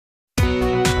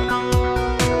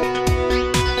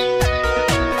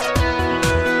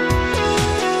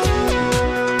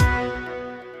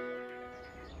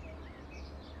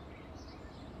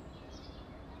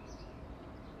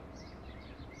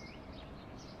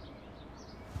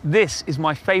This is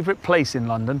my favourite place in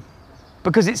London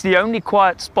because it's the only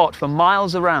quiet spot for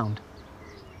miles around.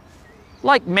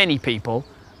 Like many people,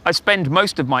 I spend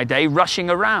most of my day rushing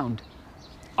around,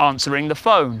 answering the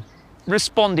phone,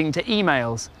 responding to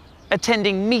emails,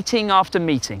 attending meeting after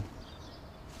meeting.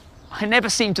 I never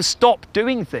seem to stop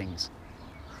doing things.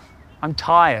 I'm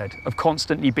tired of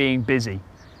constantly being busy.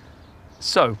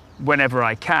 So, whenever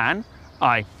I can,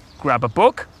 I grab a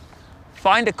book,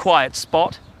 find a quiet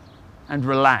spot, and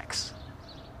relax.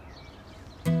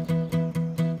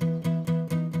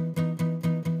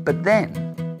 But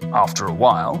then, after a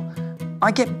while,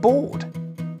 I get bored.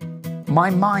 My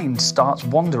mind starts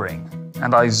wandering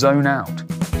and I zone out.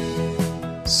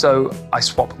 So I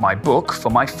swap my book for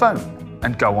my phone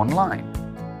and go online.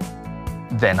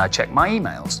 Then I check my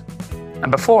emails,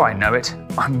 and before I know it,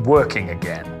 I'm working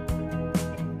again.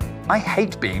 I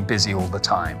hate being busy all the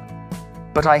time,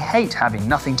 but I hate having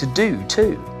nothing to do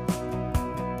too.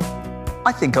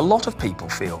 I think a lot of people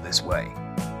feel this way.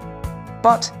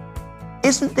 But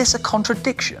isn't this a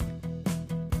contradiction?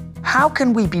 How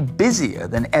can we be busier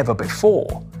than ever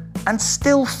before and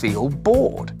still feel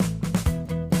bored?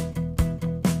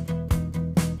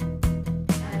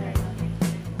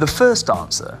 The first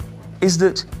answer is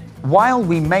that while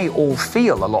we may all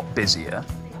feel a lot busier,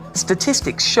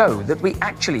 statistics show that we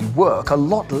actually work a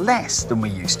lot less than we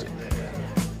used to.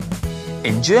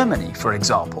 In Germany, for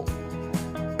example,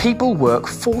 people work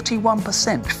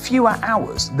 41% fewer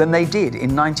hours than they did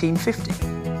in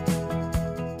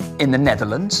 1950. In the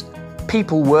Netherlands,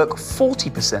 people work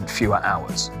 40% fewer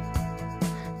hours.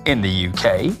 In the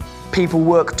UK, people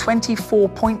work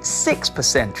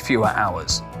 24.6% fewer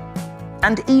hours.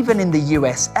 And even in the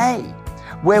USA,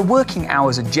 where working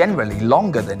hours are generally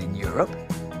longer than in Europe,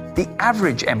 the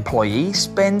average employee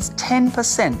spends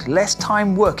 10% less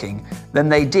time working than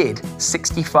they did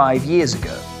 65 years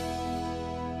ago.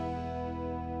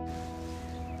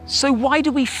 So why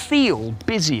do we feel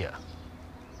busier?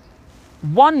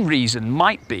 One reason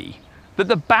might be that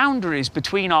the boundaries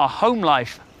between our home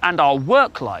life and our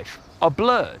work life are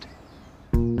blurred.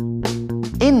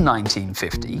 In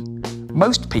 1950,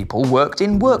 most people worked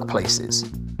in workplaces.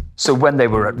 So when they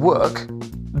were at work,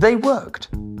 they worked.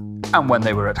 And when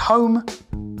they were at home,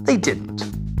 they didn't.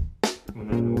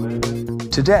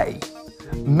 Today,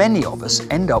 many of us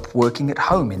end up working at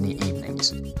home in the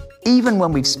evenings, even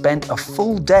when we've spent a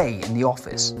full day in the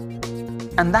office.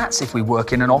 And that's if we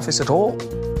work in an office at all.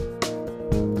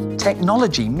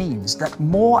 Technology means that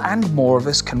more and more of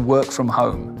us can work from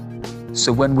home.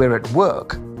 So when we're at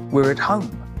work, we're at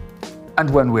home. And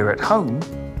when we're at home,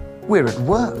 we're at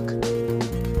work.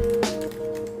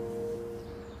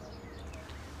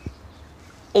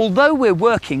 Although we're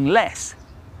working less,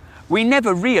 we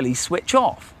never really switch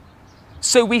off.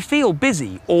 So we feel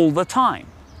busy all the time.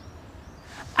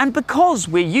 And because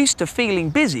we're used to feeling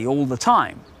busy all the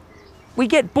time, we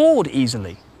get bored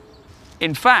easily.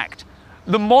 In fact,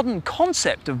 the modern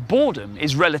concept of boredom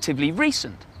is relatively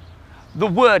recent. The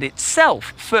word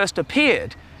itself first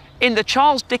appeared in the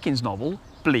Charles Dickens novel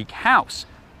Bleak House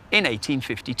in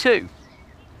 1852.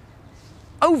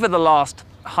 Over the last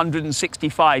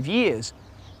 165 years,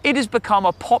 it has become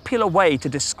a popular way to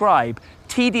describe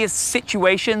tedious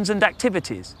situations and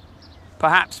activities,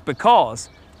 perhaps because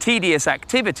tedious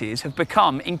activities have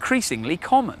become increasingly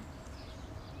common.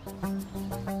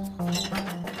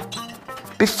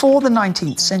 Before the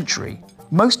 19th century,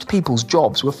 most people's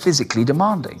jobs were physically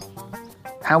demanding.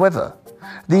 However,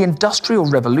 the Industrial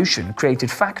Revolution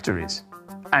created factories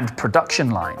and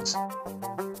production lines.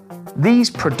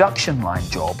 These production line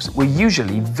jobs were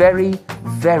usually very,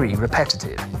 very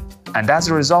repetitive, and as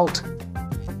a result,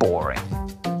 boring.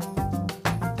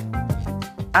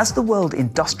 As the world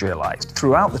industrialized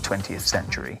throughout the 20th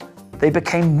century, they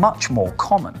became much more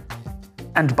common.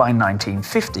 And by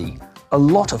 1950, a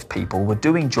lot of people were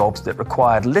doing jobs that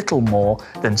required little more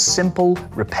than simple,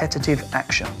 repetitive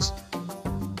actions.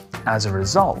 As a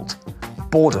result,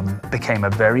 boredom became a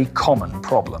very common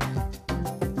problem.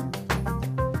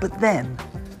 But then,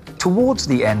 towards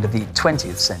the end of the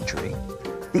 20th century,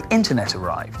 the internet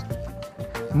arrived.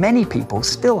 Many people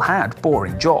still had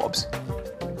boring jobs.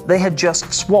 They had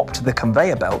just swapped the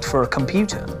conveyor belt for a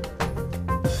computer.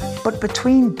 But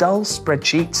between dull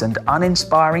spreadsheets and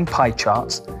uninspiring pie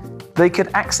charts, they could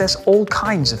access all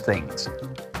kinds of things,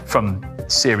 from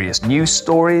serious news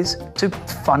stories to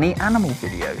funny animal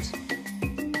videos.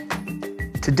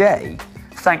 Today,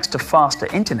 thanks to faster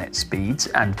internet speeds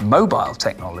and mobile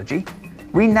technology,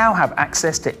 we now have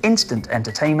access to instant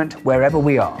entertainment wherever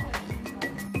we are.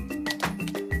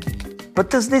 But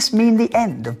does this mean the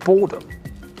end of boredom?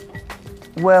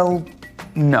 Well,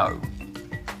 no.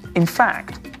 In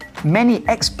fact, many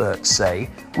experts say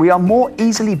we are more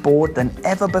easily bored than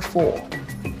ever before.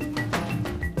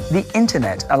 The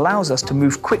internet allows us to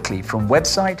move quickly from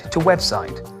website to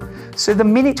website, so the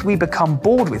minute we become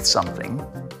bored with something,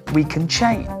 we can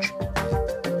change.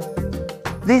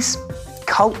 This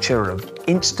culture of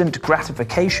instant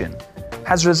gratification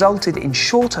has resulted in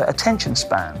shorter attention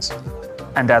spans,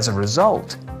 and as a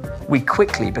result, we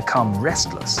quickly become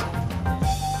restless.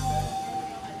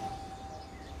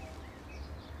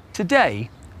 Today,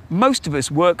 most of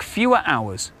us work fewer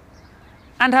hours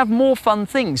and have more fun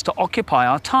things to occupy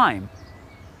our time.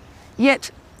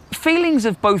 Yet, feelings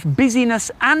of both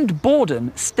busyness and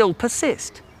boredom still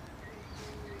persist.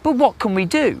 But what can we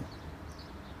do?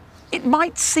 It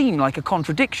might seem like a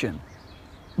contradiction,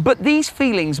 but these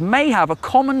feelings may have a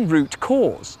common root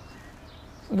cause.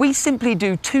 We simply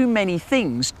do too many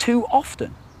things too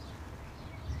often.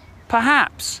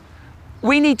 Perhaps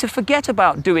we need to forget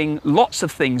about doing lots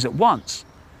of things at once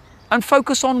and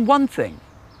focus on one thing,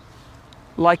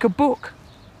 like a book.